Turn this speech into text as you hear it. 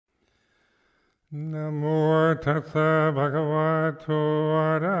Namo tassa bhagavato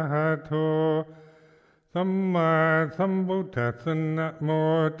arahato samma sambuddhassa.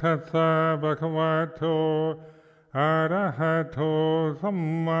 Namo tassa bhagavato arahato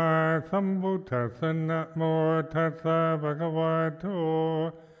samma sambuddhassa. Namo tassa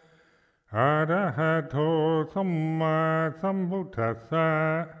bhagavato arahato samma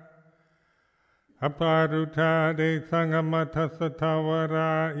sambuddhassa. Aparuta de sangamata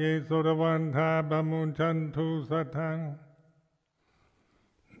satavara ye sodavanta bamunchantu satang.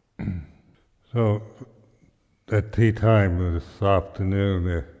 So, at tea time this afternoon,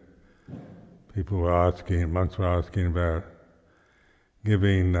 the people were asking, monks were asking about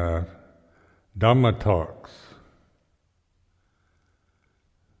giving Dhamma talks.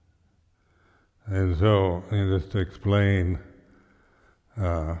 And so, just to explain,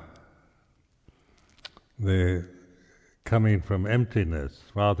 the coming from emptiness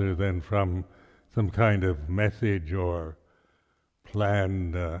rather than from some kind of message or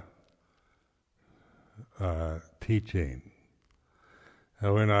planned teaching.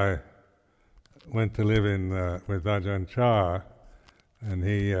 When I went to live in with Ajahn Chah, and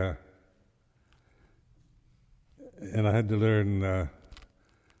he and I had to learn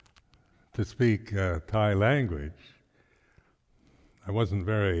to speak Thai language. I wasn't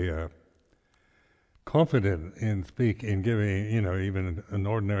very confident in giving, even an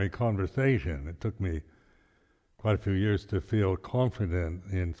ordinary conversation. It took me quite a few years to feel confident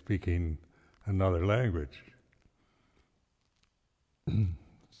in speaking another language.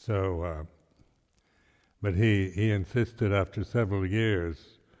 So, but he insisted after several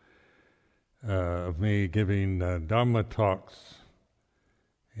years of me giving Dhamma talks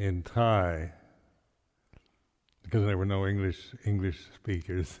in Thai, because there were no English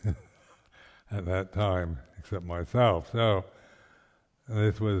speakers at that time, except myself. So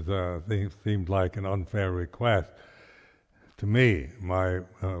this was seemed like an unfair request to me, my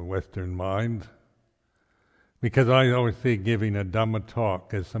Western mind, because I always see giving a Dhamma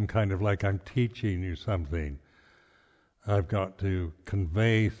talk as some kind of like I'm teaching you something. I've got to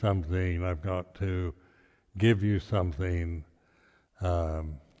convey something. I've got to give you something. There's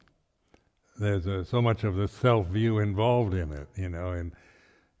so much of the self-view involved in it, and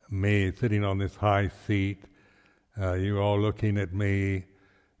me sitting on this high seat, you all looking at me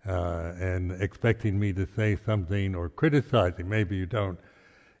and expecting me to say something or criticizing. Maybe you don't.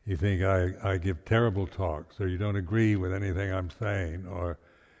 You think I give terrible talks, or you don't agree with anything I'm saying, or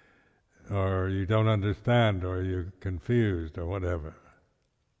you don't understand, or you're confused, or whatever.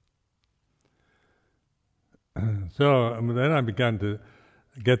 So then I began to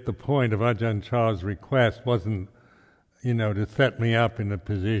get the point of Ajahn Chah's request wasn't to set me up in a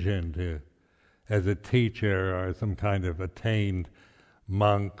position as a teacher or some kind of attained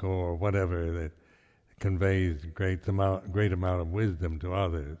monk or whatever that conveys great amount of wisdom to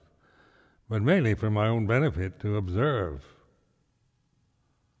others, but mainly for my own benefit to observe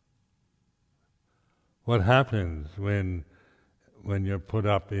what happens when you're put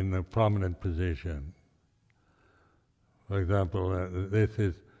up in a prominent position. For example,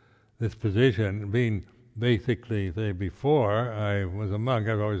 this position being basically, say, before I was a monk,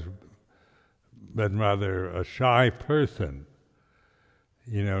 I've always been rather a shy person,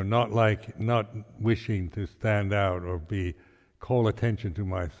 not wishing to stand out or call attention to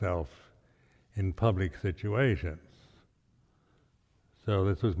myself in public situations. So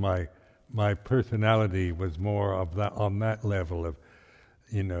this was my personality was more of that, on that level of,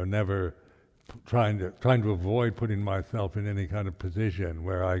 never trying to avoid putting myself in any kind of position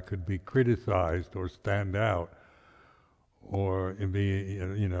where I could be criticized or stand out, or be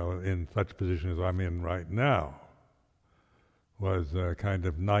in such position as I'm in right now. Was a kind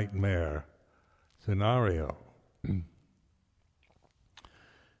of nightmare scenario. And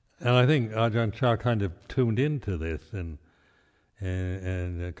I think Ajahn Chah kind of tuned into this and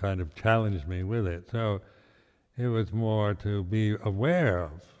kind of challenged me with it. So it was more to be aware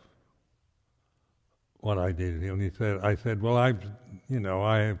of what I did. And I said, well, I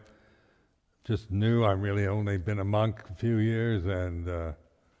just knew I really only been a monk a few years, and I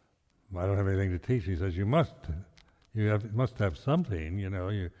don't have anything to teach. He says, you must have something.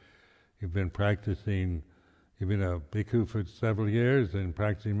 You've been practicing. You've been a bhikkhu for several years and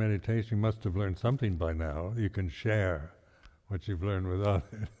practicing meditation. You must have learned something by now. You can share what you've learned with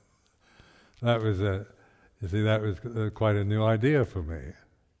others. That was quite a new idea for me.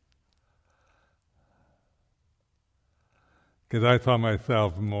 Because I saw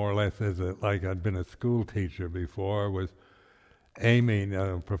myself more or less as like I'd been a school teacher before, was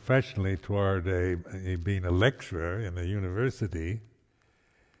aiming professionally toward being a lecturer in a university,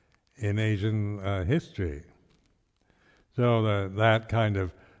 in Asian history. So that kind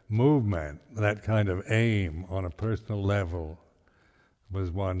of movement, that kind of aim on a personal level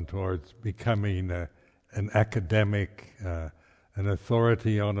was one towards becoming an academic, an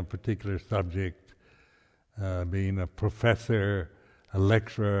authority on a particular subject, being a professor, a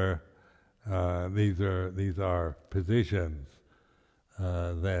lecturer. These are positions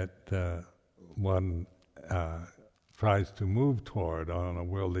that one tries to move toward on a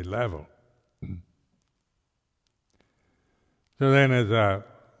worldly level. So then, as a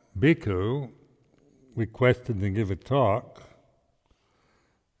bhikkhu, requested to give a talk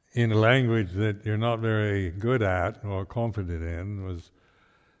in a language that you're not very good at or confident in, was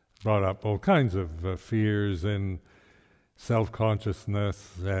brought up all kinds of fears and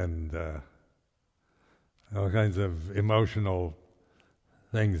self-consciousness and all kinds of emotional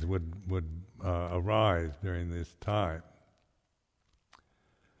things would arise during this time.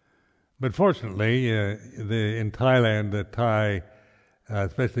 But fortunately, in Thailand, the Thai,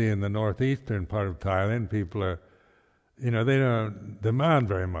 especially in the northeastern part of Thailand, people are, they don't demand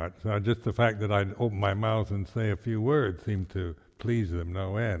very much. Just the fact that I'd open my mouth and say a few words seemed to please them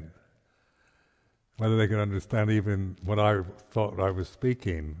no end. Whether they could understand even what I thought I was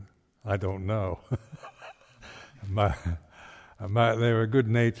speaking, I don't know. They were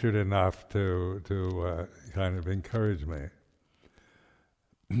good-natured enough to kind of encourage me.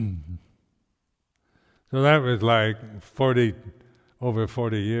 So that was like over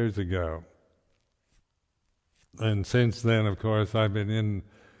 40 years ago. And since then, of course, I've been in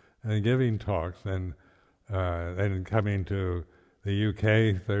giving talks and coming to the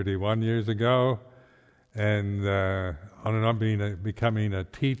UK 31 years ago, and on and on becoming a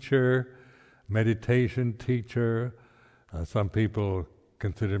teacher, meditation teacher. Some people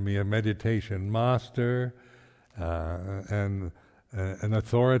consider me a meditation master, and an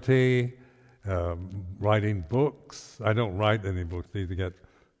authority, writing books. I don't write any books, these get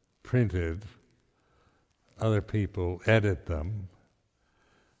printed. Other people edit them,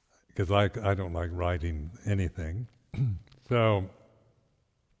 because I don't like writing anything. So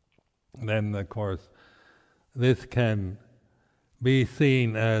then, of course, this can be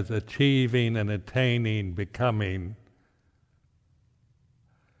seen as achieving and attaining, becoming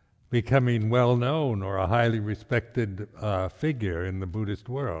well known or a highly respected figure in the Buddhist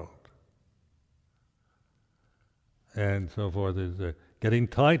world. And so forth, is getting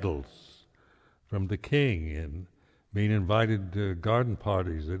titles from the king and being invited to garden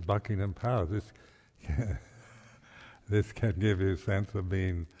parties at Buckingham Palace. This can give you a sense of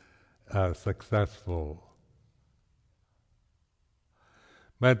being successful.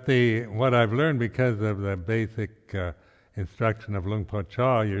 But what I've learned because of the basic instruction of Luang Por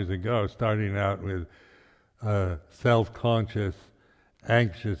Chah years ago, starting out with self-conscious,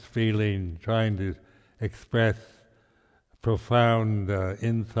 anxious feeling, trying to express profound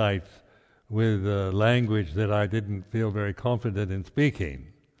insights with language that I didn't feel very confident in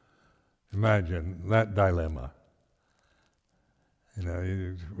speaking. Imagine that dilemma.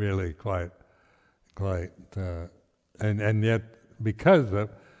 It's really quite, and yet because of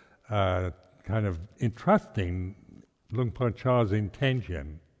kind of entrusting Luang Por Chah's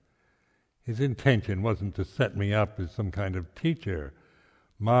intention. His intention wasn't to set me up as some kind of teacher,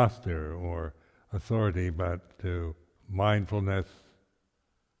 master, or authority, but to mindfulness,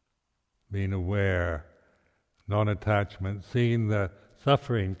 being aware, non-attachment, seeing the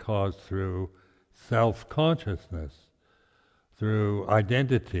suffering caused through self-consciousness, through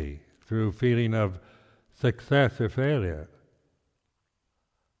identity, through feeling of success or failure.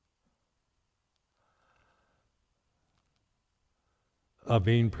 Of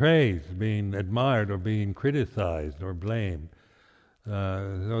being praised, being admired, or being criticized or blamed.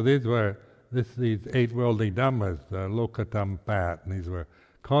 So these 8 worldly dhammas, lokatampat, these were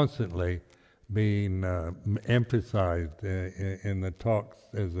constantly being emphasized in the talks,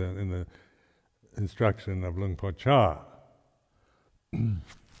 in the instruction of Luang Por Chah.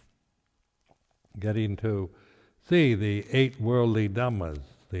 Getting to see the 8 worldly dhammas,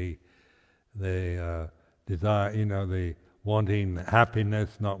 the desire, the wanting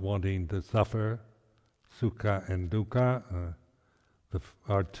happiness, not wanting to suffer, sukha and dukkha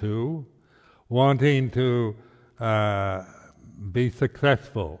are 2. Wanting to be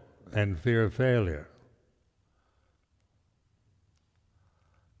successful and fear of failure.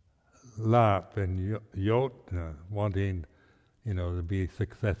 Lap and yot, wanting, to be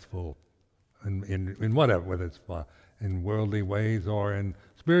successful in whatever, whether it's in worldly ways or in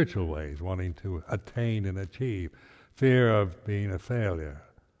spiritual ways, wanting to attain and achieve. Fear of being a failure.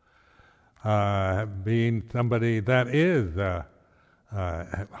 Being somebody that is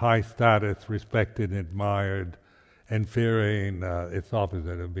high status, respected, admired, and fearing its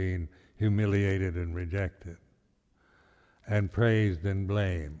opposite of being humiliated and rejected, and praised and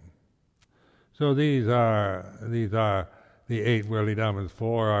blamed. So these are the 8 worldly dhammas.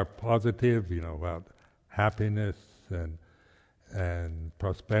 4 are positive, about happiness and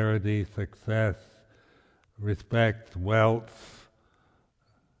prosperity, success, respect, wealth,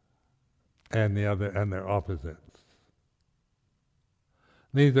 and their opposites.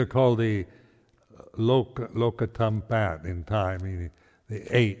 These are called the lokatampat in time, meaning the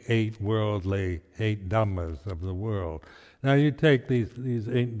 8 worldly, 8 dhammas of the world. Now you take these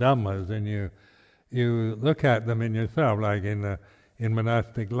 8 dhammas and you look at them in yourself, like in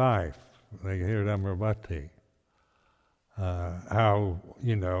monastic life, like here at Amaravati. How,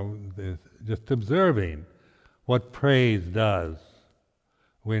 just observing what praise does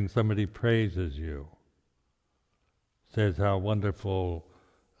when somebody praises you, says how wonderful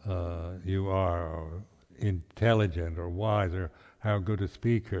you are, or intelligent, or wise, or how good a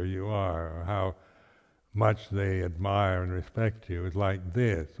speaker you are, or how much they admire and respect you. It's like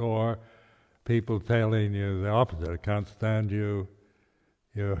this. Or people telling you the opposite. I can't stand you.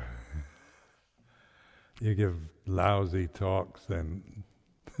 You give lousy talks and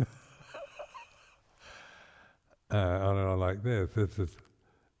I don't know, like this.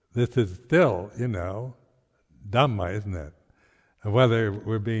 This is still, Dhamma, isn't it? Whether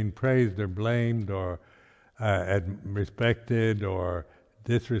we're being praised or blamed or respected or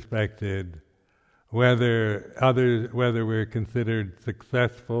disrespected, whether we're considered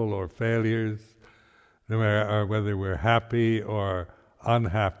successful or failures, or whether we're happy or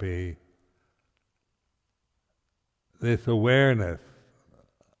unhappy, this awareness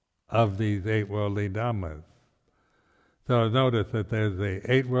of these 8 worldly dhammas. So notice that there's the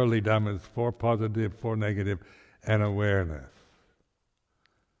 8 worldly dhammas, 4 positive, 4 negative, and awareness.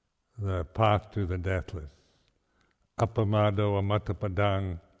 The path to the deathless. Appamado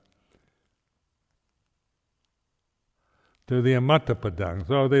amattapadang. To the amattapadang.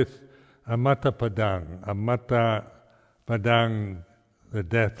 So this amattapadang, the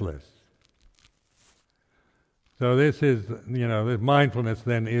deathless. So this is, this mindfulness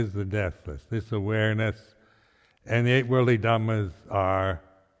then is the deathless, this awareness. And the 8 worldly dhammas are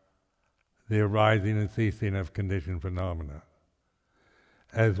the arising and ceasing of conditioned phenomena.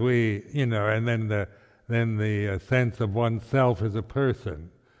 As we, and then the sense of oneself as a person,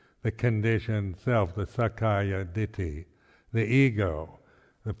 the conditioned self, the sakkaya ditthi, the ego,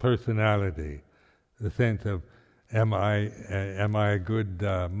 the personality, the sense of am I a good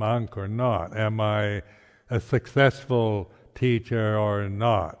monk or not? Am I a successful teacher or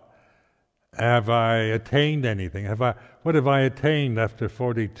not? Have I attained anything? What have I attained after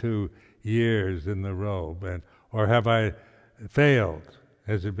 42 years in the robe? Or have I failed?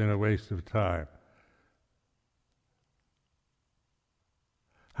 Has it been a waste of time?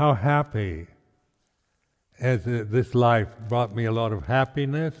 How happy has this life brought me? A lot of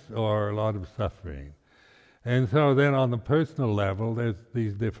happiness or a lot of suffering? And so then on the personal level, there's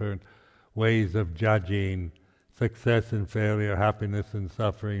these different ways of judging success and failure, happiness and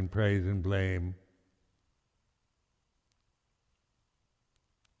suffering, praise and blame.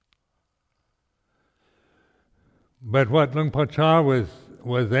 But what Luang Por Chah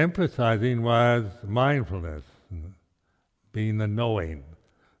was emphasizing was mindfulness, being the knowing,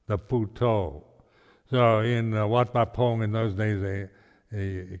 the Phuto. So in Wat Pah Pong in those days,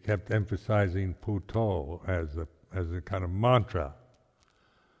 they kept emphasizing Phuto as a kind of mantra,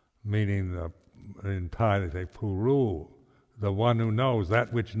 meaning in Thai they say Puru, the one who knows,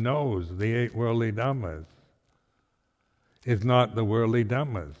 that which knows the 8 worldly dhammas, is not the worldly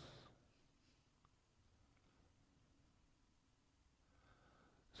dhammas.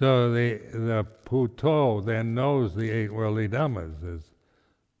 So the Phuto then knows the 8 worldly dhammas as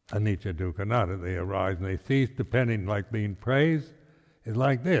anicca, dukkha, anatta. They arise and they cease depending, like being praised, is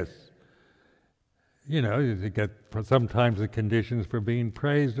like this. You get sometimes the conditions for being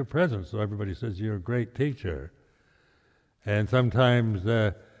praised are present, so everybody says you're a great teacher. And sometimes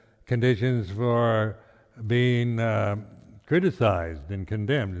conditions for being criticized and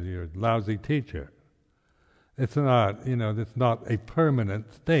condemned, you're a lousy teacher. It's not, it's not a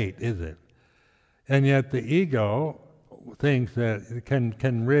permanent state, is it? And yet the ego thinks that it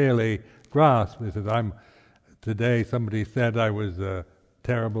can really grasp this. Today somebody said I was a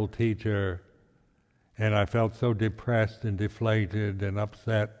terrible teacher, and I felt so depressed and deflated and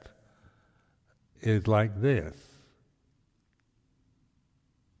upset. Is like this.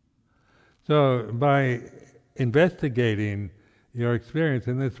 So by investigating your experience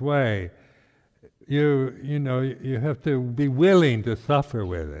in this way, you have to be willing to suffer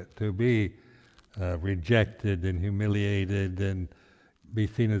with it, to be rejected and humiliated and be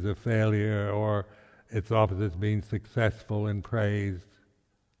seen as a failure, or its opposite being successful and praised.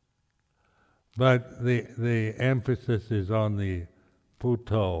 But the emphasis is on the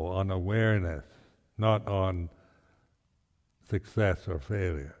Buddho, on awareness, not on success or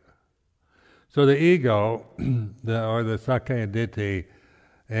failure. So the ego, or the Sakkaya Ditthi,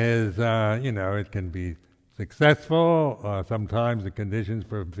 is, it can be successful. Sometimes the conditions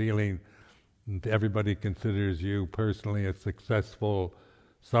for feeling everybody considers you personally a successful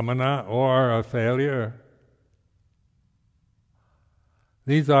samana or a failure.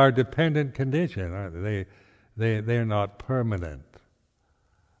 These are dependent conditions, aren't they? They're not permanent.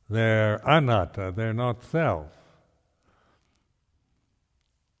 They're anatta, they're not self.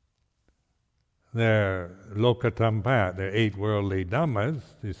 They're lokatampat, they're eight worldly dhammas.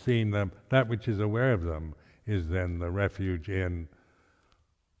 You've seen them, that which is aware of them is then the refuge in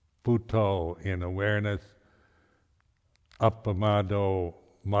Buddho, in awareness, appamado,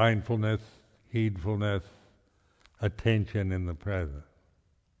 mindfulness, heedfulness, attention in the present.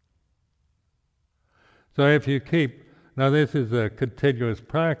 So if you keep, now this is a continuous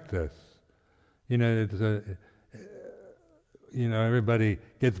practice. Everybody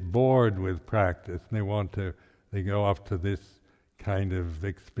gets bored with practice and they go off to this kind of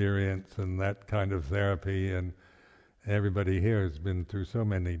experience and that kind of therapy, and everybody here has been through so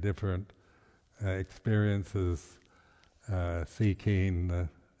many different experiences seeking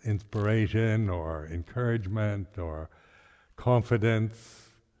inspiration or encouragement or confidence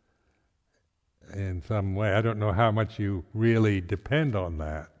in some way. I don't know how much you really depend on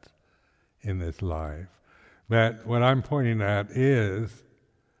that in this life. But what I'm pointing at is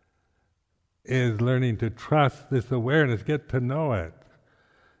learning to trust this awareness, get to know it.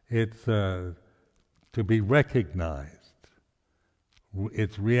 It's to be recognized.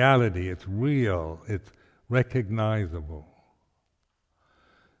 It's reality, it's real, it's recognizable.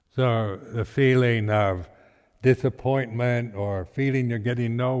 So the feeling of disappointment or feeling you're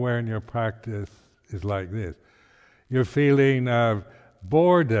getting nowhere in your practice is like this. Your feeling of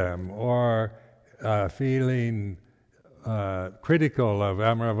boredom or feeling critical of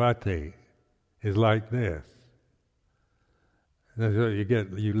Amaravati is like this. So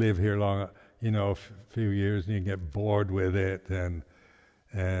you live here long, a few years, and you get bored with it,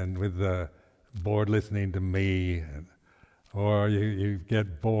 and with the bored listening to me, or you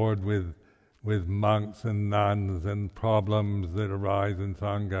get bored with monks and nuns and problems that arise in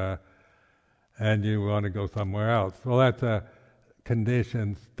Sangha, and you want to go somewhere else. Well, that's a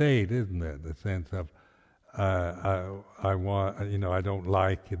conditioned state, isn't it? The sense of I want, I don't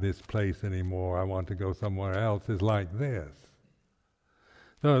like this place anymore. I want to go somewhere else. Is like this.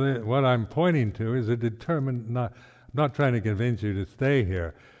 So what I'm pointing to is a determined. Not trying to convince you to stay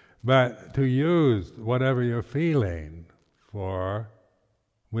here, but to use whatever you're feeling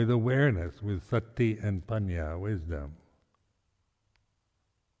with awareness, with sati and panya, wisdom.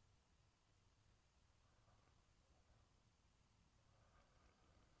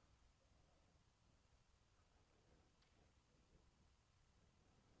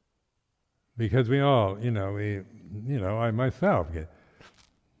 Because we all, I myself get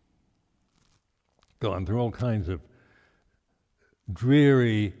gone through all kinds of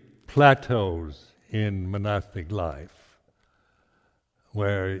dreary plateaus in monastic life,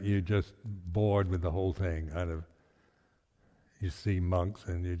 where you're just bored with the whole thing. You see monks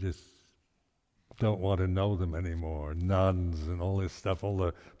and you just don't want to know them anymore. Nuns and all this stuff, all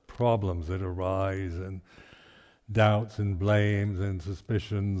the problems that arise, and doubts and blames and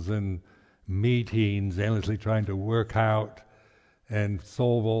suspicions and meetings, endlessly trying to work out and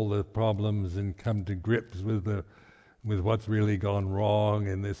solve all the problems and come to grips with what's really gone wrong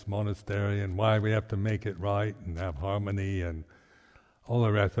in this monastery and why we have to make it right and have harmony and all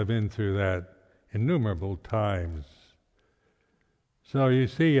the rest. I've been through that innumerable times. So you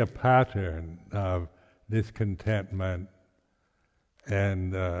see a pattern of discontentment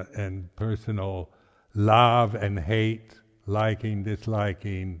and personal love and hate, liking,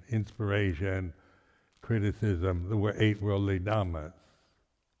 disliking, inspiration, criticism, the 8 worldly dhammas.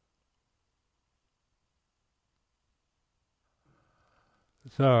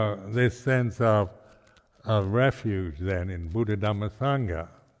 So this sense of refuge then in Buddha Dhamma Sangha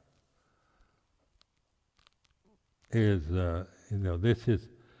is,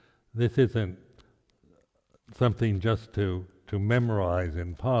 this isn't something just to memorize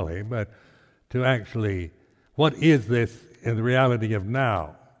in Pali, but to actually, what is this in the reality of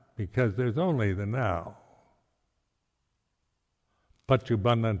now? Because there's only the now.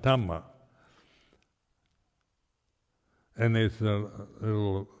 Paccuppanna Dhamma. And there's a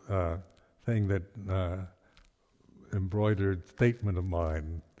little thing that embroidered statement of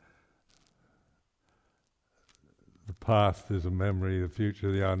mine. The past is a memory, the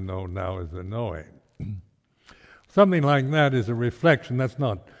future the unknown, now is the knowing. Something like that is a reflection. That's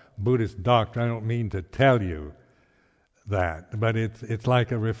not Buddhist doctrine. I don't mean to tell you that, but it's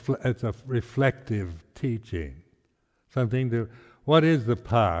like it's a reflective teaching. Something to, what is the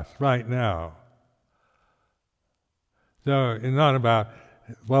past right now? So it's not about,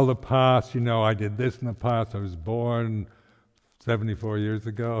 well, the past, I did this in the past, I was born 74 years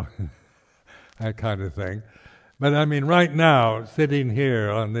ago, that kind of thing. But I mean, right now, sitting here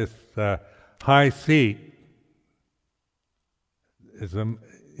on this high seat, is and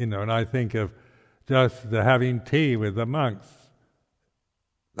I think of just having tea with the monks.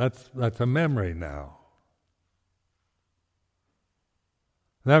 That's a memory now.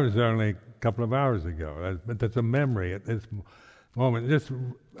 That was only a couple of hours ago, but that's a memory at this moment. Just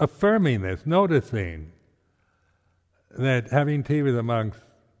affirming this, noticing that having tea with the monks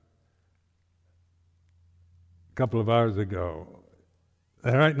a couple of hours ago,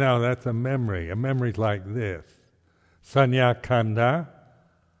 and right now that's a memory. A memory's like this. Sanya Kanda,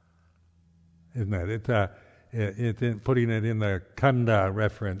 isn't it? It's putting it in the Kanda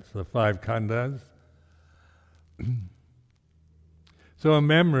reference, the 5 Khandas. So a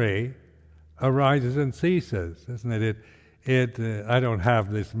memory arises and ceases, isn't it? I don't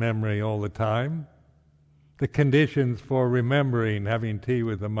have this memory all the time. The conditions for remembering having tea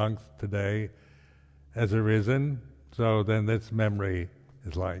with the monks today has arisen, so then this memory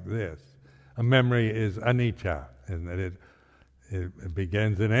is like this. A memory is anicca, isn't it? It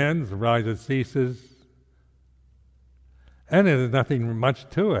begins and ends, arises, ceases, and there's nothing much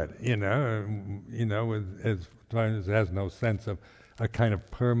to it, as far as it has no sense of a kind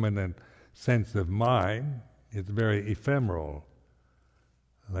of permanent sense of mind. It's very ephemeral,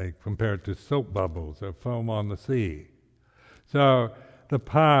 like compared to soap bubbles or foam on the sea. So the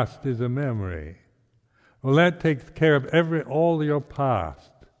past is a memory. Well, that takes care of all your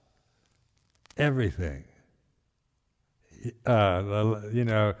past, everything.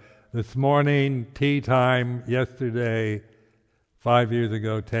 This morning, tea time, yesterday, 5 years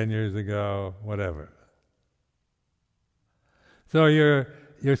ago, 10 years ago, whatever. So you're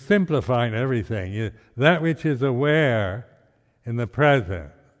simplifying everything. That which is aware in the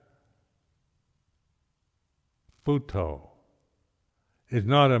present, Buddho, it's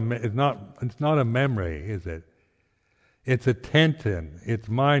not a memory, is it? It's attention, it's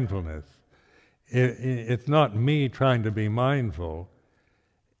mindfulness. It's not me trying to be mindful.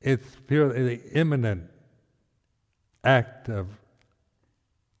 It's purely the immanent act of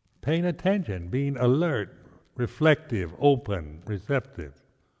paying attention, being alert, reflective, open, receptive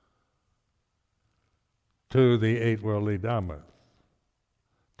to the 8 worldly dhammas,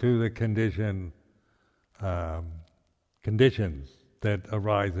 to the conditions that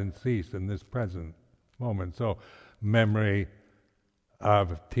arise and cease in this present moment. So, memory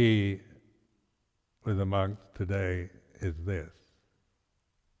of tea with the monks today is this.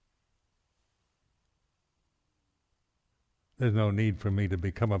 There's no need for me to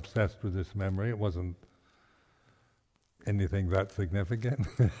become obsessed with this memory. It wasn't anything that significant.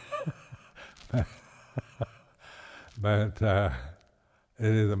 But it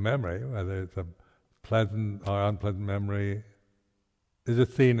is a memory, whether it's a pleasant or unpleasant memory. It's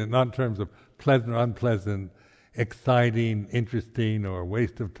just seen not in terms of pleasant or unpleasant, exciting, interesting, or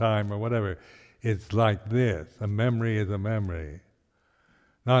waste of time or whatever. It's like this. A memory is a memory.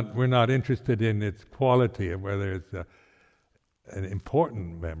 We're not interested in its quality, of whether it's an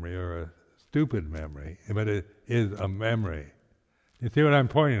important memory or a stupid memory, but it is a memory. You see what I'm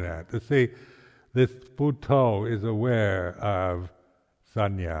pointing at? To see this Buddho is aware of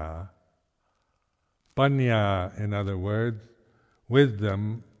sanya. Panya, in other words,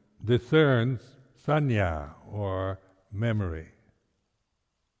 wisdom discerns sanya, or memory.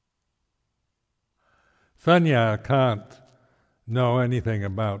 Sanya can't know anything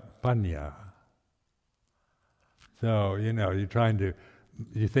about panya. So, you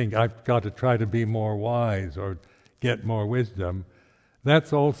think, I've got to try to be more wise or get more wisdom.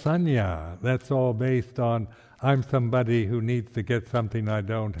 That's all sanya. That's all based on, I'm somebody who needs to get something I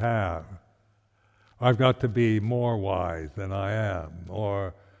don't have. I've got to be more wise than I am.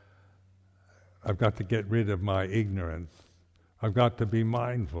 Or I've got to get rid of my ignorance. I've got to be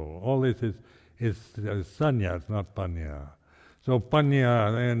mindful. All this is sanya, it's not panya. So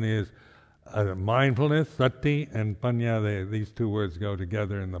panya then is mindfulness, sati, and panya. These two words go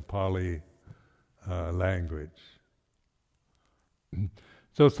together in the Pali language.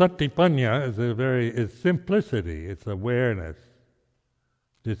 So satipanya is simplicity, it's awareness,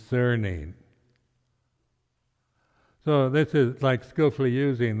 discerning. So this is like skillfully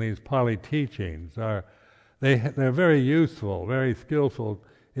using these Pali teachings. They're very useful, very skillful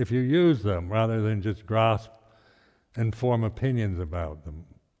if you use them rather than just grasp and form opinions about them.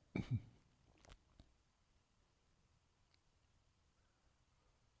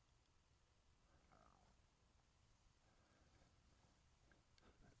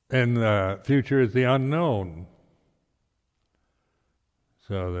 And the future is the unknown.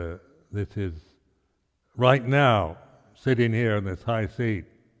 So this is right now, sitting here in this high seat.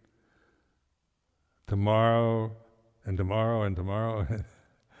 Tomorrow and tomorrow and tomorrow.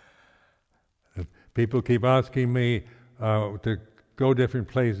 People keep asking me to go different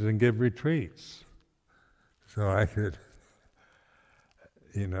places and give retreats. So I could,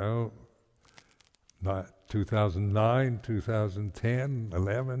 not 2009, 2010,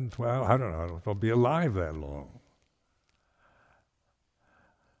 11, 12, I don't know if I'll be alive that long.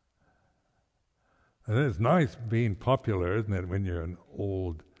 And it's nice being popular, isn't it, when you're an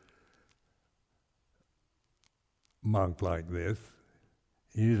old monk like this.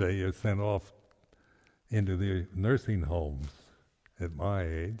 Usually you're sent off into the nursing homes at my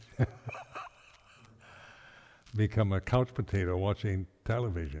age. Become a couch potato watching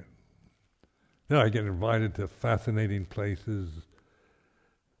television. I get invited to fascinating places,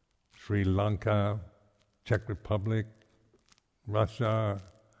 Sri Lanka, Czech Republic, Russia,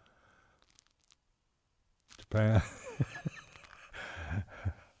 Japan.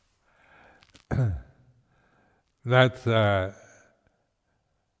 That's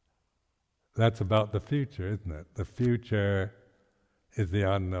about the future, isn't it? The future is the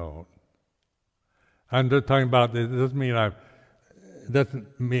unknown. I'm just talking about this. It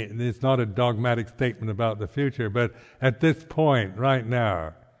doesn't mean it's not a dogmatic statement about the future, but at this point, right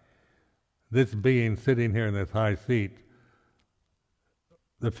now, this being sitting here in this high seat,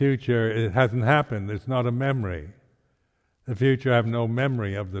 the future, it hasn't happened. It's not a memory. The future, I have no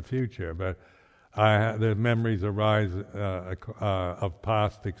memory of the future, but the memories arise of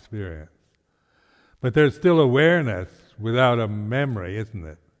past experience. But there's still awareness without a memory, isn't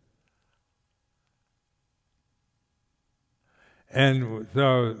it? And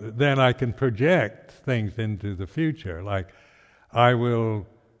so then I can project things into the future, like I will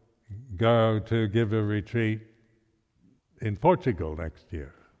go to give a retreat in Portugal next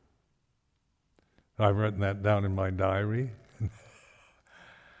year. I've written that down in my diary.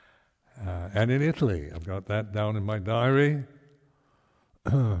 And in Italy, I've got that down in my diary.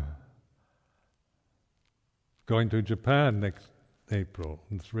 Going to Japan next April,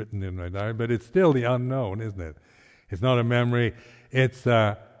 it's written in my diary, but it's still the unknown, isn't it? It's not a memory, it's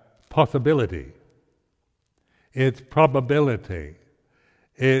a possibility. It's probability.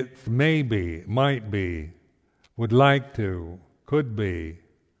 It's maybe, might be, would like to, could be,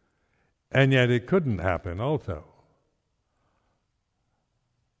 and yet it couldn't happen also.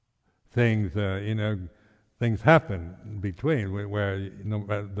 Things, things happen between where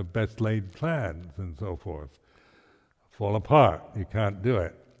the best laid plans and so forth fall apart. You can't do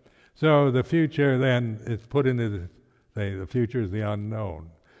it. So the future then is put into the future is the unknown.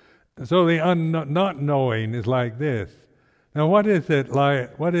 So the not knowing is like this. Now what is it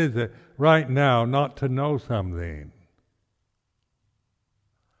like? What is it right now not to know something?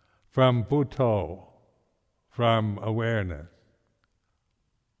 From Buddho, from awareness.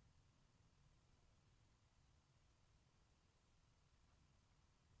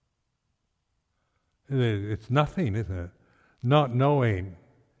 It's nothing, isn't it? Not knowing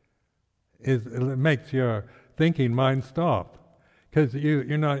it makes your thinking mind stop, because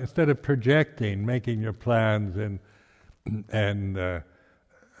you're not, instead of projecting, making your plans and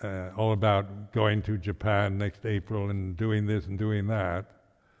all about going to Japan next April and doing this and doing that.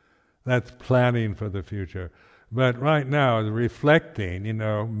 That's planning for the future. But right now,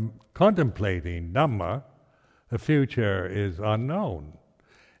 reflecting, contemplating Dhamma, the future is unknown.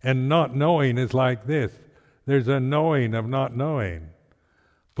 And not knowing is like this. There's a knowing of not knowing.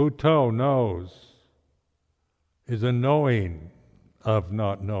 Buddho knows. Is a knowing of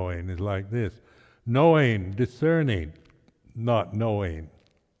not knowing, is like this. Knowing, discerning, not knowing.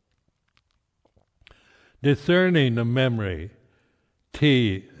 Discerning the memory.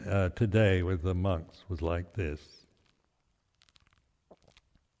 Tea today with the monks was like this.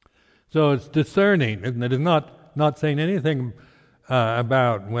 So it's discerning, isn't it? It's not saying anything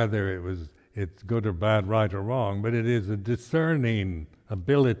about whether it's good or bad, right or wrong, but it is a discerning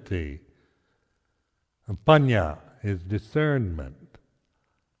ability. Panya is discernment.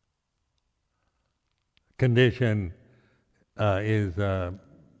 Condition is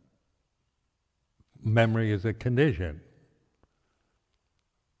memory is a condition.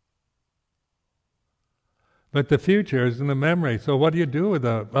 But the future is in the memory. So what do you do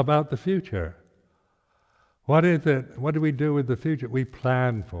about the future? What is it? What do we do with the future? We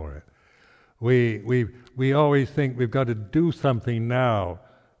plan for it. We always think we've got to do something now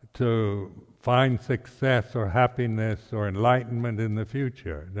to find success or happiness or enlightenment in the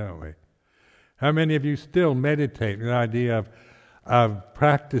future, don't we? How many of you still meditate the idea of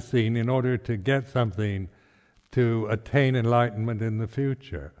practicing in order to get something to attain enlightenment in the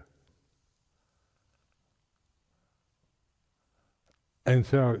future? And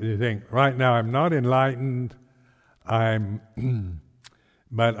so you think, right now I'm not enlightened, but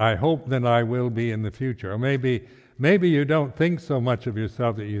I hope that I will be in the future. Or maybe you don't think so much of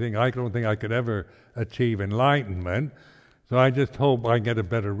yourself that you think, I don't think I could ever achieve enlightenment, so I just hope I get a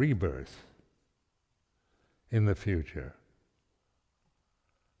better rebirth in the future.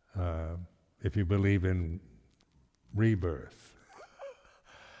 If you believe in rebirth.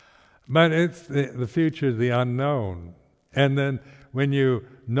 But it's the future is the unknown. And then when you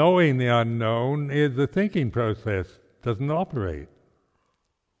knowing the unknown is the thinking process doesn't operate.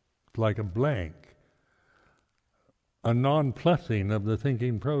 It's like a blank. A non-plussing of the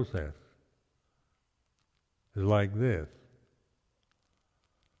thinking process is like this.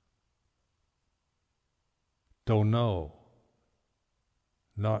 Don't know.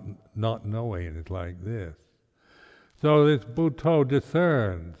 Not knowing is like this. So this Buddho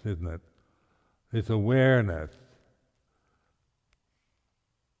discerns, isn't it? This awareness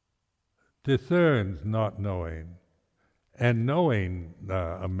discerns not knowing, and knowing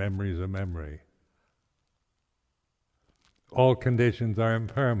a memory is a memory. All conditions are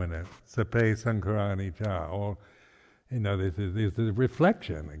impermanent. Sape sankarani cha. All, this is a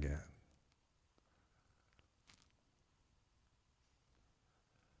reflection again.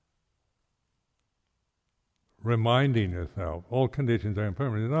 Reminding yourself, all conditions are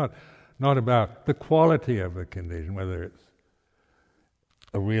impermanent. It's not about the quality of the condition, whether it's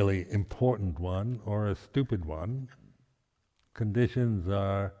a really important one or a stupid one. Conditions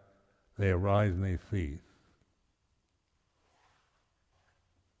they arise and they cease.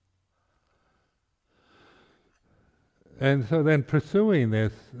 And so then pursuing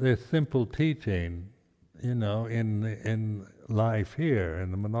this simple teaching, in life here,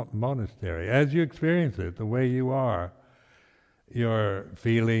 in the monastery, as you experience it, the way you are, your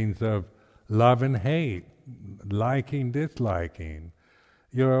feelings of love and hate, liking, disliking,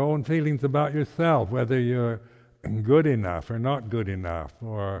 your own feelings about yourself, whether you're good enough or not good enough,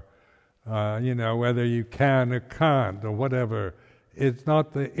 or whether you can or can't, or whatever. It's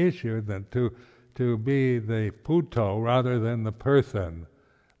not the issue that to be the Buddho rather than the person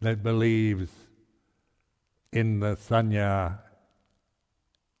that believes in the sanya,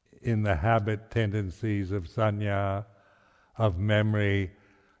 in the habit tendencies of sanya, of memory,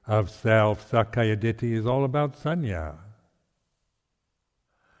 of self. Sakkaya Ditthi is all about sanya.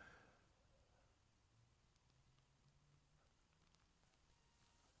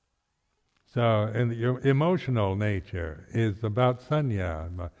 So, and your emotional nature is about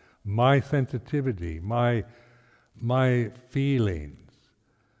sanya, my sensitivity, my feelings,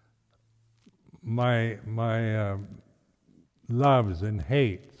 my loves and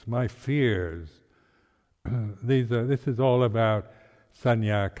hates, my fears. This is all about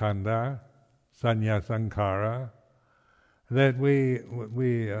sanya kanda, sanya sankara, that we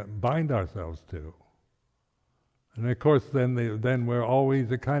bind ourselves to. And of course, then we're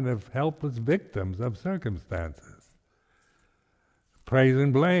always a kind of helpless victims of circumstances. Praise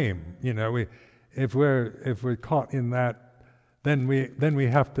and blame. If we're caught in that, then we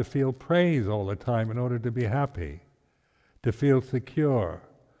have to feel praise all the time in order to be happy, to feel secure.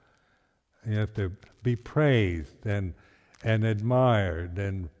 You have to be praised and admired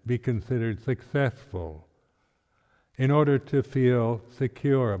and be considered successful in order to feel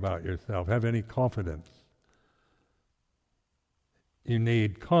secure about yourself, have any confidence. You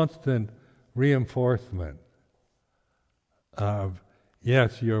need constant reinforcement of,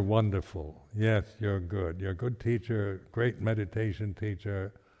 yes, you're wonderful, yes, you're a good teacher, great meditation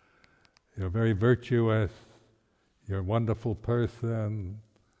teacher, you're very virtuous, you're a wonderful person,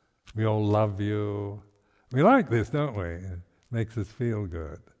 we all love you. We like this, don't we? It makes us feel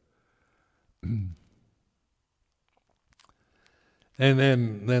good. And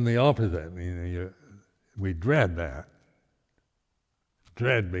then the opposite, we dread that.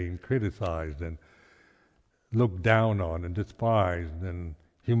 Dread being criticized and looked down on and despised and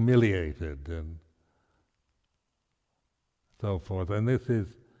humiliated and so forth. And this is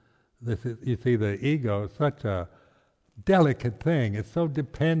you see, the ego is such a delicate thing. It's so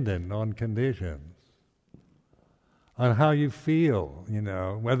dependent on conditions, on how you feel,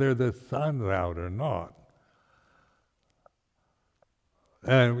 whether the sun's out or not.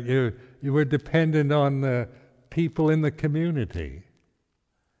 And you were dependent on the people in the community.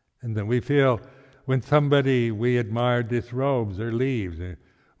 And then we feel, when somebody we admire disrobes or leaves,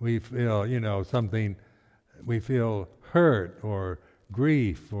 we feel, something, we feel hurt or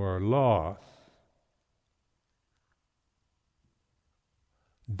grief or loss.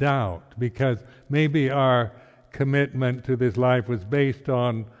 Doubt, because maybe our commitment to this life was based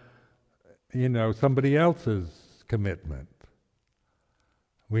on, somebody else's commitment.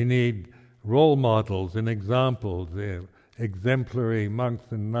 We need role models and examples, exemplary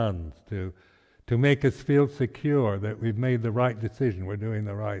monks and nuns to make us feel secure that we've made the right decision, we're doing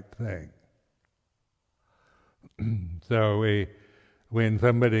the right thing. So when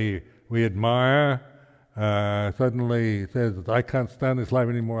somebody we admire suddenly says, I can't stand this life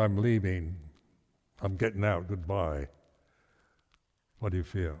anymore, I'm leaving, I'm getting out, goodbye. What do you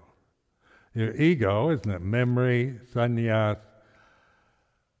feel? Your ego, isn't it? Memory, sanya,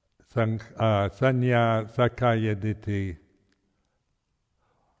 sakaya ditthi.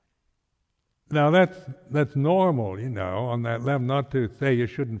 Now that's normal, on that level, not to say you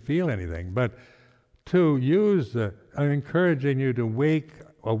shouldn't feel anything, but to use I'm encouraging you to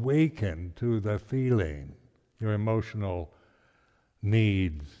awaken to the feeling, your emotional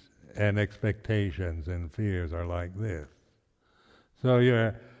needs and expectations and fears are like this. So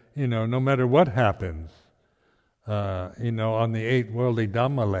you're, no matter what happens, on the 8 worldly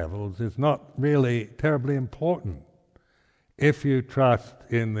Dhamma levels, it's not really terribly important if you trust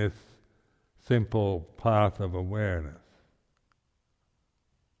in this simple path of awareness.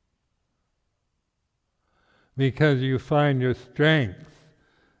 Because you find your strength,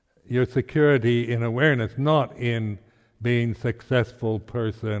 your security in awareness, not in being successful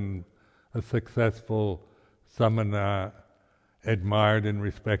person, a successful samana, admired and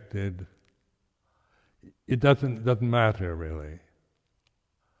respected. It doesn't matter really.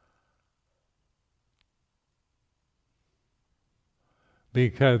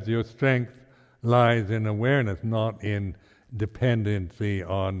 Because your strength lies in awareness, not in dependency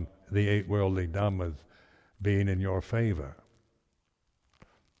on the 8 worldly Dhammas being in your favor.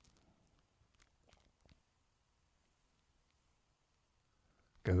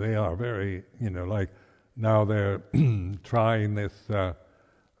 Because they are very, like now they're trying this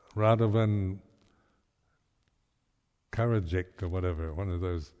Radovan Karadzic or whatever, one of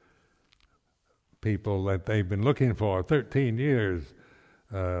those people that they've been looking for 13 years,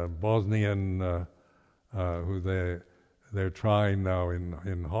 Bosnian, who they're trying now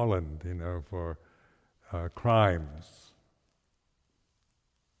in Holland, for crimes.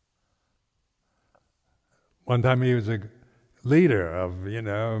 One time he was a leader of,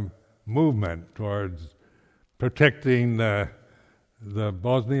 movement towards protecting the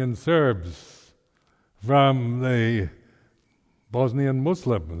Bosnian Serbs from the Bosnian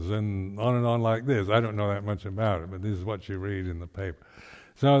Muslims, and on like this. I don't know that much about it, but this is what you read in the paper.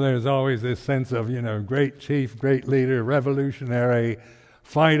 So there's always this sense of, great chief, great leader, revolutionary,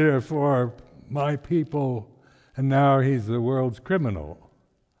 fighter for my people, and now he's the world's criminal,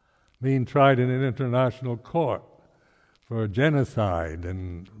 being tried in an international court for genocide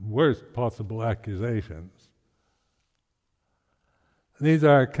and worst possible accusations. These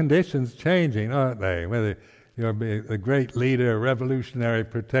are conditions changing, aren't they? Whether you're a great leader, revolutionary,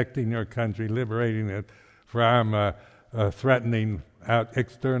 protecting your country, liberating it from threatening out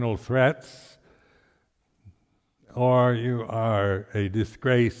external threats, or you are a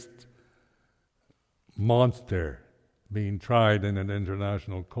disgraced monster being tried in an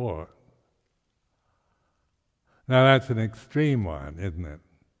international court. Now that's an extreme one, isn't it?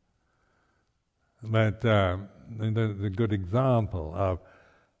 But the good example of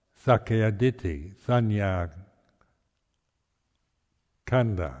Sakaya Ditthi, Sanya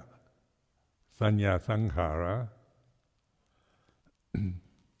Kanda, Sanya Sankhara.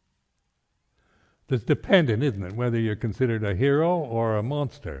 That's dependent, isn't it? Whether you're considered a hero or a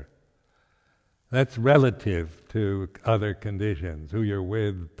monster. That's relative to other conditions, who you're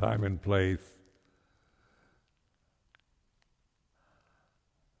with, time and place.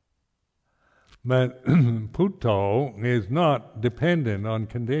 But Putto is not dependent on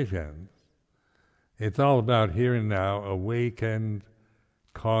conditions. It's all about here and now, awakened,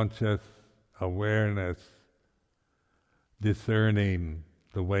 conscious awareness, discerning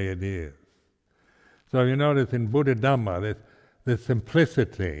the way it is. So you notice in Buddha Dhamma, this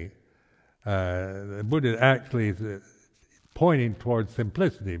simplicity, the Buddha actually is pointing towards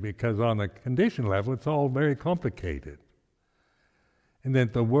simplicity, because on a condition level it's all very complicated. and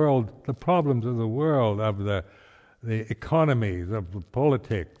that the world, the problems of the world, of the economies, of the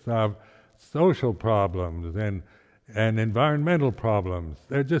politics, of social problems and environmental problems,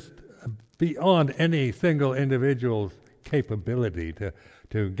 they're just beyond any single individual's capability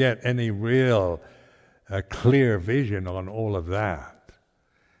to get any real clear vision on all of that.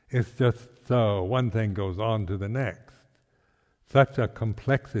 It's just so one thing goes on to the next. Such a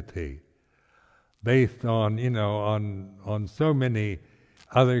complexity based on, on so many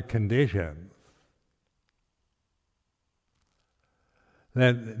other conditions,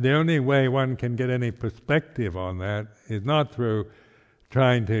 that the only way one can get any perspective on that is not through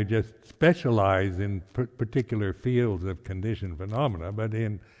trying to just specialize in particular fields of conditioned phenomena, but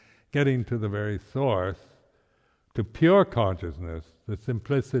in getting to the very source, to pure consciousness, the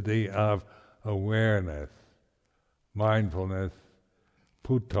simplicity of awareness, mindfulness,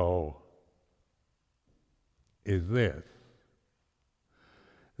 Puto, is this.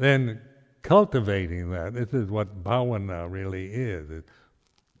 Then cultivating that, this is what bhavana really is. It's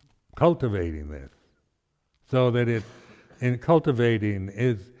cultivating this, so that in cultivating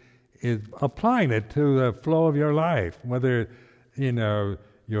is applying it to the flow of your life, whether your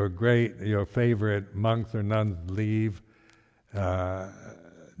favorite monks or nuns leave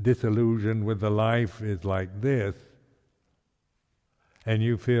disillusioned with the life is like this, and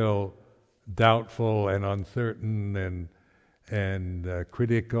you feel doubtful and uncertain and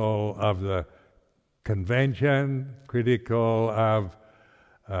critical of the convention, critical of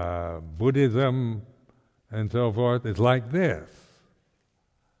Buddhism and so forth. It's like this.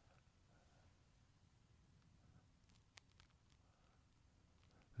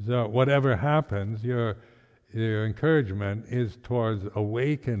 So whatever happens, your encouragement is towards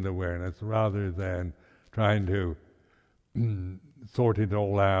awakened awareness rather than trying to sort it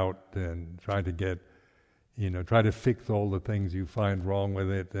all out and try to fix all the things you find wrong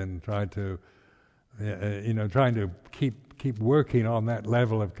with it, and trying to keep working on that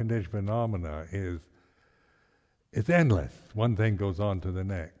level of conditioned phenomena it's endless. One thing goes on to the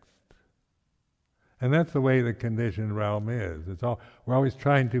next. And that's the way the conditioned realm is. We're always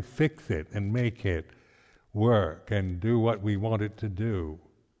trying to fix it and make it work and do what we want it to do.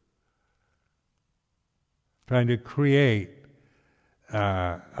 Trying to create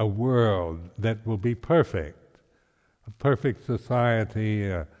a world that will be perfect, a perfect society,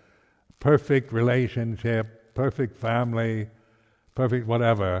 a perfect relationship, perfect family, perfect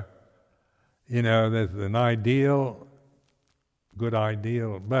whatever. There's an ideal, good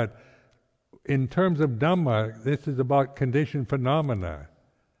ideal, but in terms of Dhamma, this is about conditioned phenomena,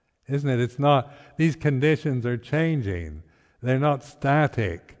 isn't it? It's not, these conditions are changing. They're not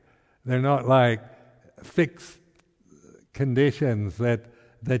static. They're not like fixed conditions that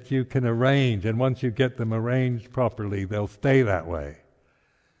you can arrange, and once you get them arranged properly, they'll stay that way.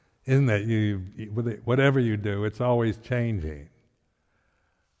 Isn't it? Whatever you do, it's always changing.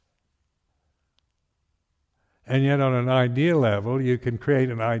 And yet on an ideal level, you can create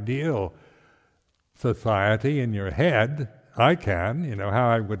an ideal society in your head. I can, how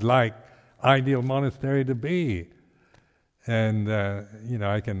I would like ideal monastery to be. And,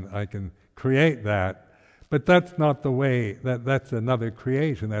 I can create that. But that's not the way, that's another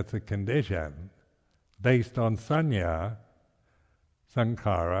creation, that's a condition based on sanya,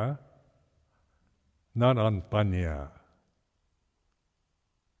 sankhara, not on panya.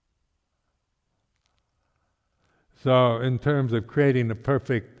 So in terms of creating the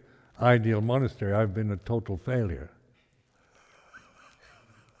perfect ideal monastery, I've been a total failure.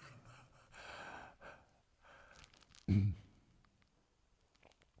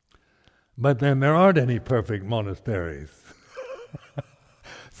 But then there aren't any perfect monasteries.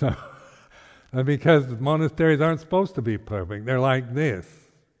 So, because monasteries aren't supposed to be perfect, they're like this.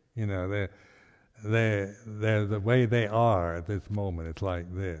 They're the way they are at this moment. It's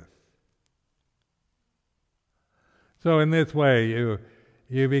like this. So in this way, you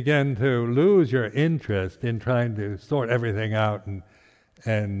begin to lose your interest in trying to sort everything out and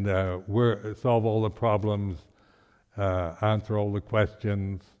solve all the problems, answer all the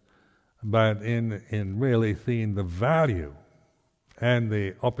questions, but in really seeing the value and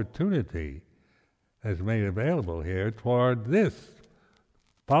the opportunity that's made available here toward this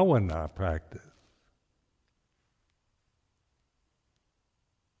bhavana practice.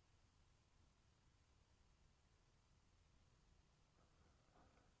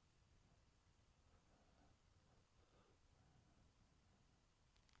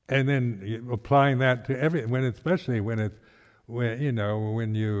 And then applying that to especially when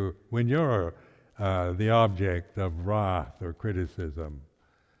you're the object of wrath or criticism,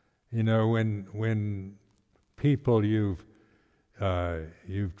 when people you've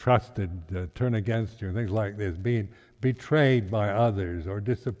you've trusted turn against you, and things like this, being betrayed by others or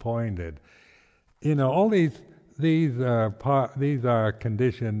disappointed. All these are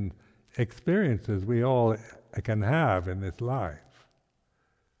conditioned experiences we all can have in this life.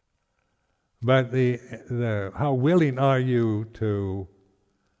 But how willing are you to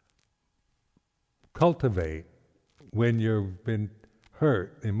cultivate when you've been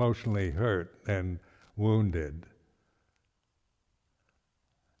hurt, emotionally hurt and wounded?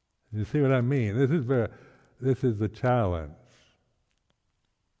 You see what I mean? This is the challenge.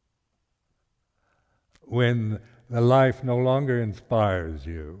 When the life no longer inspires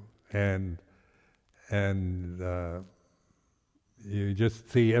you, and you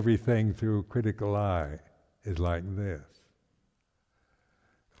just see everything through a critical eye, is like this.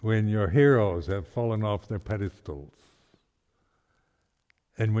 When your heroes have fallen off their pedestals,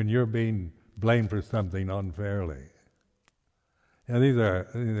 and when you're being blamed for something unfairly. These are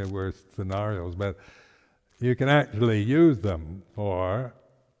worst scenarios, but you can actually use them for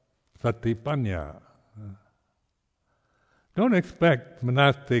satipanya. Don't expect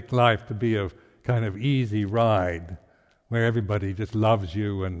monastic life to be a kind of easy ride where everybody just loves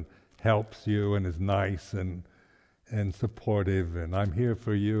you and helps you and is nice and supportive, and I'm here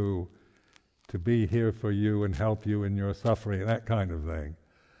for you, to be here for you and help you in your suffering, that kind of thing.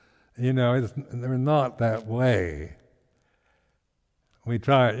 They're not that way. We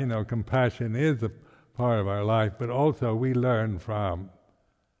try, compassion is a part of our life, but also we learn from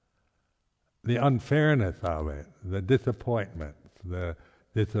the unfairness of it, the disappointments, the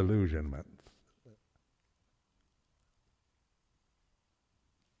disillusionments.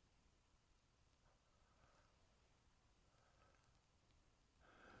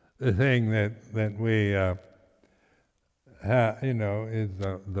 The thing that we have, is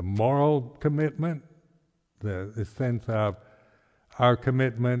the moral commitment, the sense of our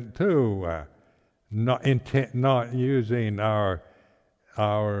commitment to not using our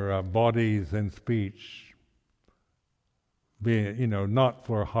bodies and speech, being not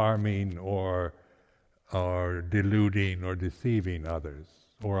for harming or deluding or deceiving others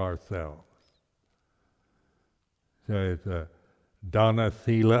or ourselves. So it's a dana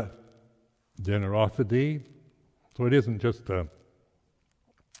sila, generosity. So it isn't just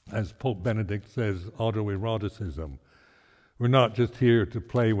as Pope Benedict says, autoeroticism. We're not just here to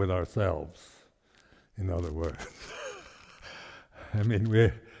play with ourselves, in other words. I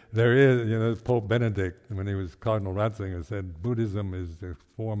mean, there is, Pope Benedict, when he was Cardinal Ratzinger, said Buddhism is a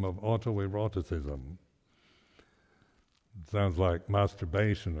form of autoeroticism. It sounds like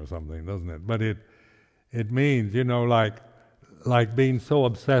masturbation or something, doesn't it? But it means, like being so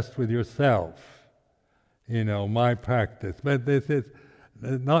obsessed with yourself, my practice. But this is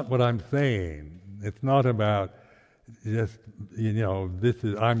not what I'm saying. It's not about just,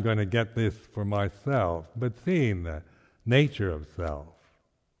 I'm going to get this for myself, but seeing the nature of self.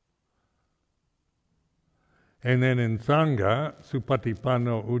 And then in Sangha,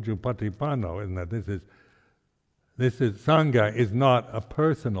 supatipanno, ujupatipanno, isn't it? This is Sangha is not a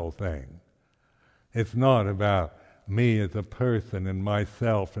personal thing. It's not about me as a person and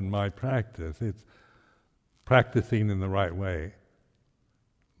myself and my practice. It's practicing in the right way.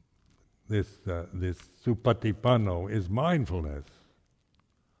 This supatipanno is mindfulness.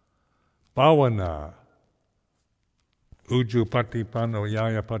 Bhavana. Ujupatipanno,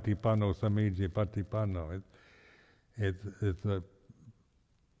 yayapatipanno, samijipatipanno. It's a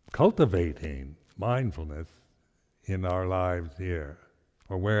cultivating mindfulness in our lives here,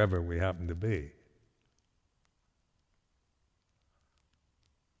 or wherever we happen to be.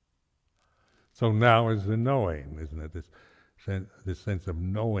 So now is the knowing, isn't it? This sense of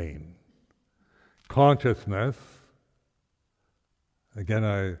knowing. Consciousness, again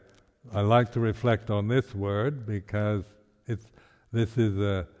I like to reflect on this word because this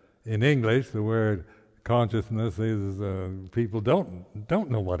is in English the word consciousness is people don't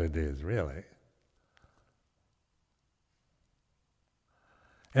know what it is really.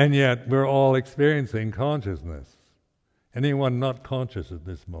 And yet we're all experiencing consciousness. Anyone not conscious at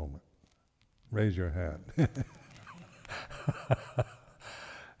this moment? Raise your hand.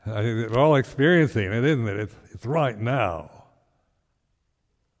 We're all experiencing it, isn't it? It's right now.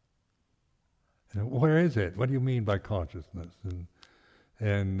 And where is it? What do you mean by consciousness?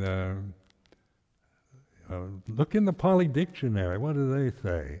 And look in the Pali Dictionary. What do they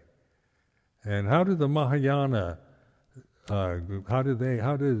say? And how does the Mahayana? How does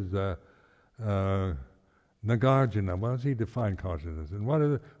Nagarjuna? How does he define consciousness? And what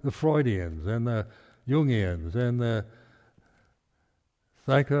are the Freudians and the Jungians and the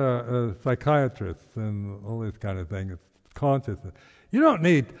psychiatrists and all this kind of thing? It's consciousness. You don't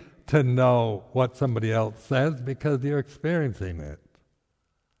need to know what somebody else says because you're experiencing it.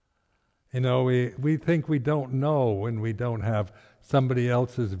 We think we don't know when we don't have somebody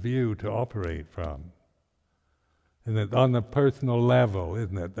else's view to operate from. And it, on the personal level,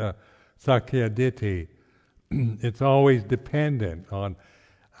 isn't it? Sakkaya Ditthi, it's always dependent on,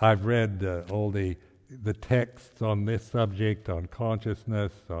 I've read all the texts on this subject, on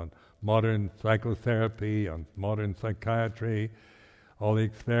consciousness, on modern psychotherapy, on modern psychiatry, all the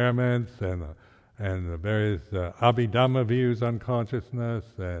experiments and the various Abhidhamma views on consciousness,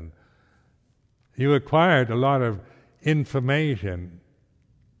 and you acquired a lot of information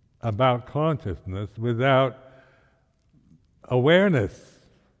about consciousness without awareness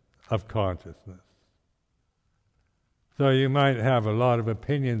of consciousness. So you might have a lot of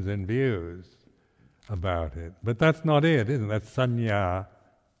opinions and views about it, but that's not it, isn't it? That's sanya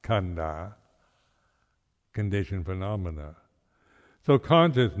khandha, conditioned phenomena. So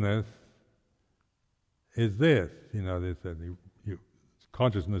consciousness is this,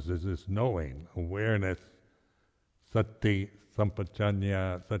 consciousness is this knowing, awareness, sati,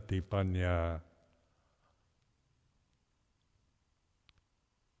 sampajanya, satipanya.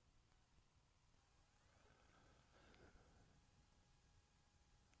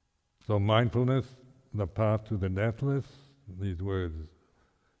 So mindfulness, the path to the deathless, these words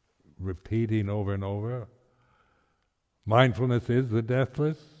repeating over and over. Mindfulness is the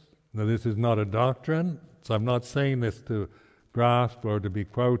deathless. Now this is not a doctrine, so I'm not saying this to grasp or to be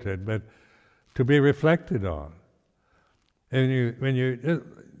quoted, but to be reflected on. And when you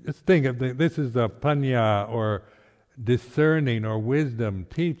just think of this is a panya or discerning or wisdom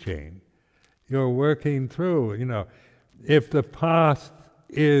teaching. You're working through, if the past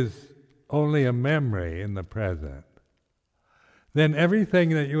is only a memory in the present, then everything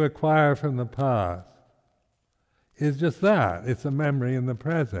that you acquire from the past is just that. It's a memory in the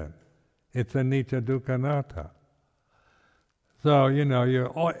present. It's anicca dukkha anatta. So,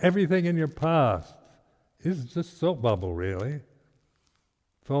 everything in your past is just soap bubble, really.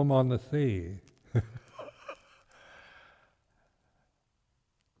 Foam on the sea.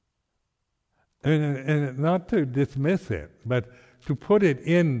 and not to dismiss it, but to put it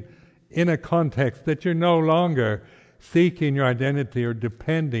in a context that you're no longer seeking your identity or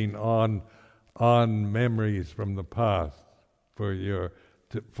depending on memories from the past for your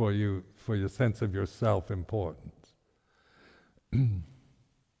sense of your self-importance.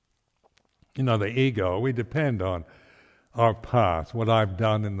 The ego, we depend on our past, what I've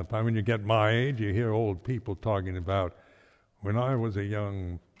done in the past. When you get my age, you hear old people talking about, when I was a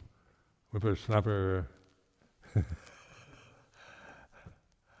young whippersnapper.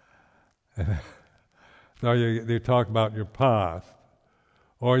 So you talk about your past,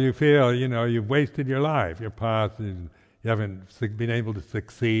 or you feel you've wasted your life. Your past is, you haven't been able to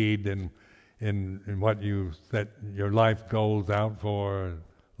succeed in what you set your life goals out for.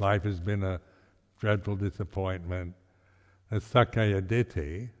 Life has been a dreadful disappointment. That's Sakkaya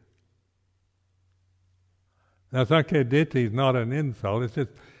Ditthi. Now Sakkaya Ditthi is not an insult.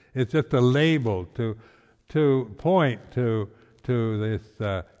 It's just a label to point to this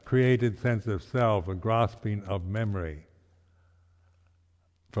created sense of self, a grasping of memory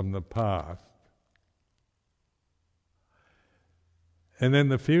from the past. And then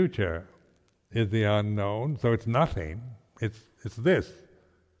the future is the unknown, so it's nothing. It's this,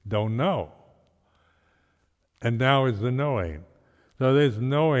 don't know. And now is the knowing. So there's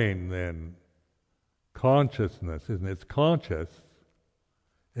knowing then, consciousness, isn't it? It's conscious,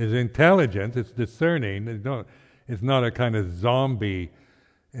 it's intelligent, it's discerning. It's not a kind of zombie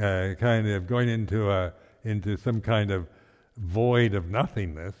kind of going into some kind of void of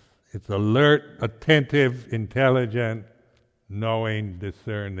nothingness. It's alert, attentive, intelligent, knowing,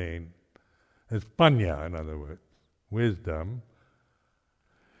 discerning. It's panya, in other words, wisdom.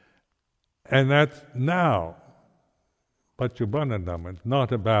 And that's now. Paccuppanna Dhamma. It's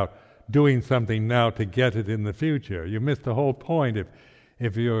not about doing something now to get it in the future. You miss the whole point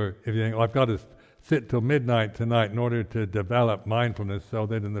if you think, I've got to sit till midnight tonight in order to develop mindfulness so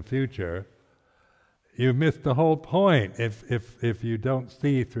that in the future, you miss the whole point if you don't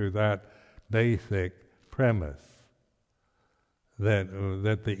see through that basic premise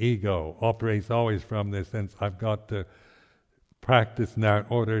that the ego operates always from this sense, I've got to practice now in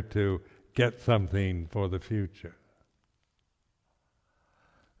order to get something for the future.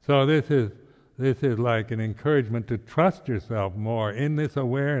 So this is like an encouragement to trust yourself more in this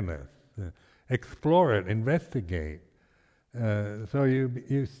awareness. Explore it, investigate. So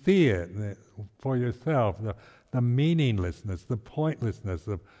you see it for yourself, the meaninglessness, the pointlessness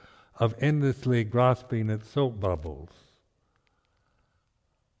of endlessly grasping at soap bubbles.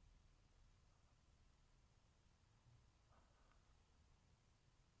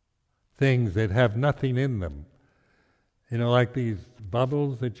 things that have nothing in them. You know, like these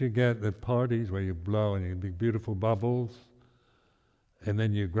bubbles that you get at parties where you blow and you get beautiful bubbles, and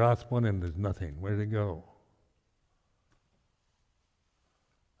then you grasp one and there's nothing. Where'd it go?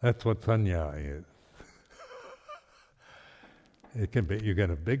 That's what sanya is. It can be, you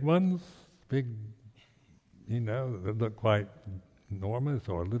get a big ones, big, that look quite enormous,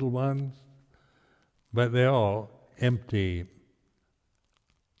 or little ones, but they're all empty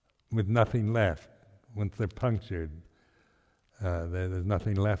with nothing left. Once they're punctured, there's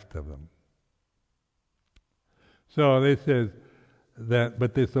nothing left of them. So this is that,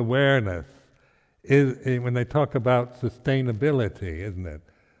 but this awareness is, when they talk about sustainability, isn't it?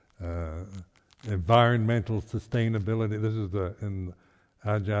 Environmental sustainability. This is in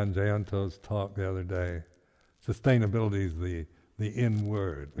Ajahn Jayanto's talk the other day. Sustainability is the in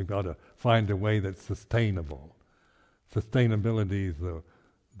word. We've got to find a way that's sustainable. Sustainability is the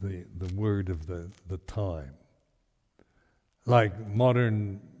word of the time. Like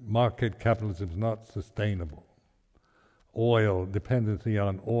modern market capitalism is not sustainable. Oil, dependency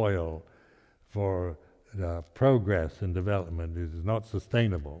on oil for progress and development is not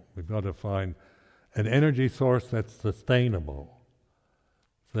sustainable. We've got to find an energy source that's sustainable,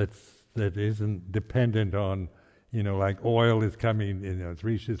 that isn't dependent on, like oil is coming, it's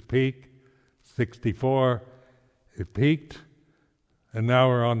reached its peak, 64, it peaked, and now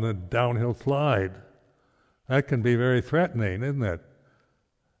we're on the downhill slide. That can be very threatening, isn't it?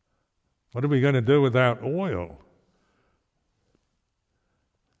 What are we going to do without oil?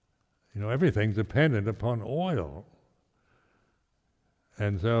 Everything's dependent upon oil.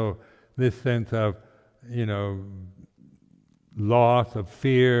 And so this sense of, loss, of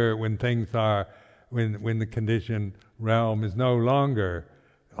fear when things are, when the conditioned realm is no longer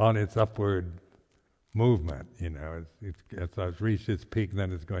on its upward movement, it's reached its peak,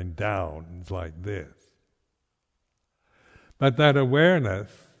 then it's going down. It's like this. But that awareness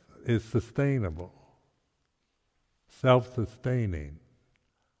is sustainable, self-sustaining.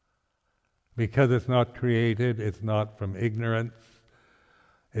 Because it's not created, it's not from ignorance,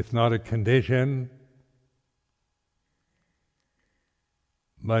 it's not a condition,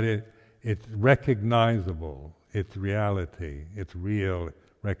 but it's recognizable, it's reality, it's real,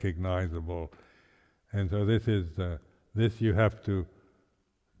 recognizable. And so this you have to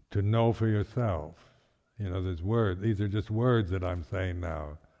know for yourself. There's words, these are just words that I'm saying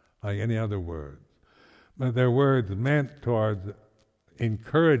now, like any other words. But they're words meant towards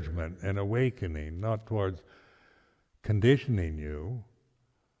encouragement and awakening, not towards conditioning you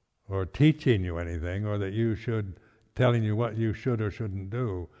or teaching you anything, or that you should, telling you what you should or shouldn't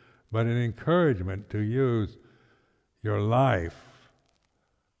do, but an encouragement to use your life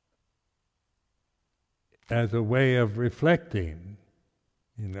as a way of reflecting,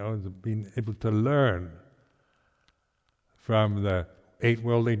 as being able to learn from the eight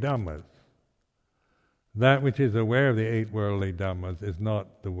worldly Dhammas. That which is aware of the eight worldly Dhammas is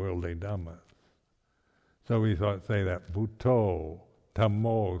not the worldly Dhammas. So we say that Bhutto,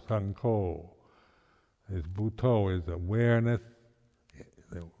 Dhammo, Sangho. Bhutto is awareness,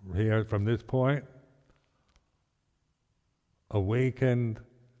 here from this point, awakened,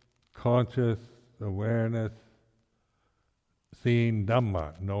 conscious awareness, seeing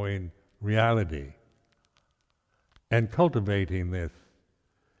Dhamma, knowing reality, and cultivating this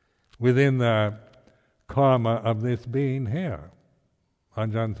within the karma of this being here,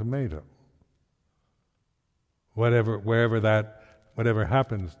 Anjansameta. Whatever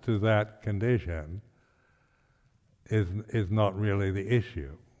happens to that condition is not really the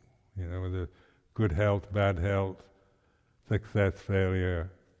issue. Whether good health, bad health, success, failure,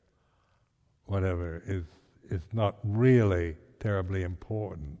 whatever is not really terribly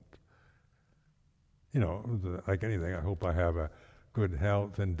important. Like anything, I hope I have a good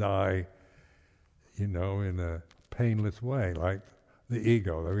health and die in a painless way, like the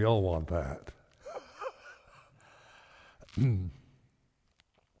ego. We all want that. And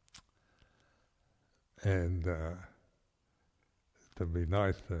it'd be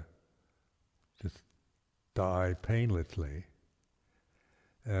nice to just die painlessly.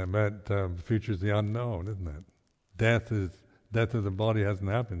 But the future's the unknown, isn't it? Death of the body hasn't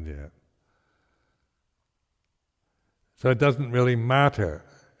happened yet. So it doesn't really matter.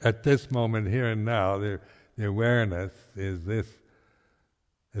 At this moment, here and now, the awareness is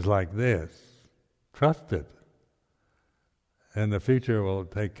like this. Trust it. And the future will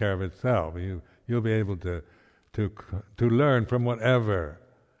take care of itself. You'll be able to learn from whatever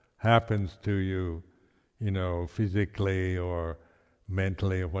happens to you, physically or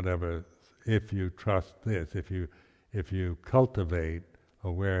mentally or whatever, if you trust this, if you cultivate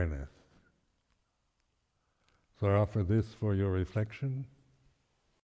awareness. So I offer this for your reflection.